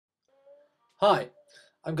Hi,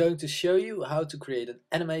 I'm going to show you how to create an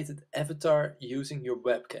animated avatar using your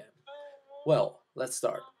webcam. Well, let's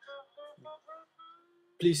start.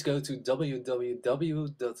 Please go to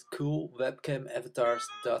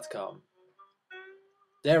www.coolwebcamavatars.com.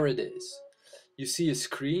 There it is. You see a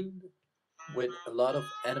screen with a lot of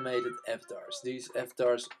animated avatars. These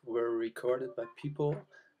avatars were recorded by people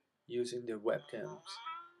using their webcams.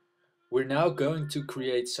 We're now going to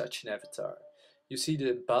create such an avatar. You see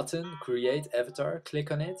the button Create Avatar,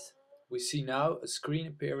 click on it. We see now a screen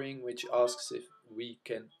appearing which asks if we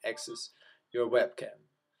can access your webcam.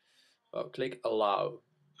 Well, click Allow.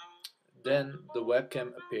 Then the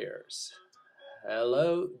webcam appears.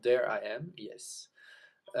 Hello, there I am, yes.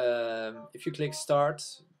 If you click Start,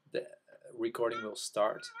 the recording will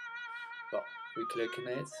start. Well, we click on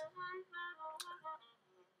it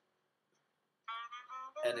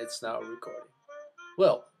and it's now recording.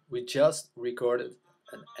 Well, we just recorded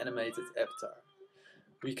an animated avatar.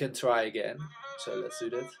 We can try again, so let's do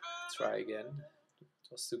that. Try again,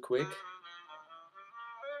 it was too quick.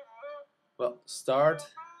 Well,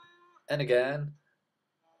 start, and again.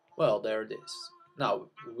 Well, there it is. Now,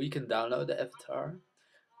 we can download the avatar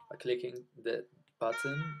by clicking the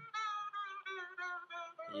button.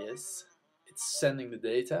 Yes, it's sending the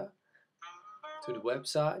data to the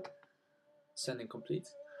website, sending complete.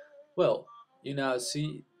 Well, you now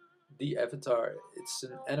see the avatar. It's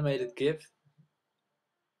an animated GIF,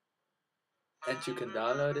 and you can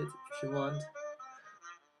download it if you want.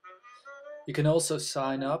 You can also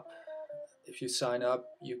sign up. If you sign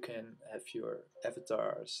up, you can have your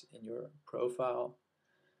avatars in your profile,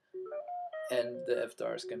 and the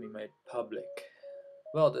avatars can be made public.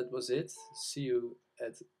 Well, that was it. See you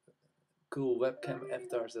at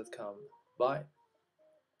coolwebcamavatars.com. Bye.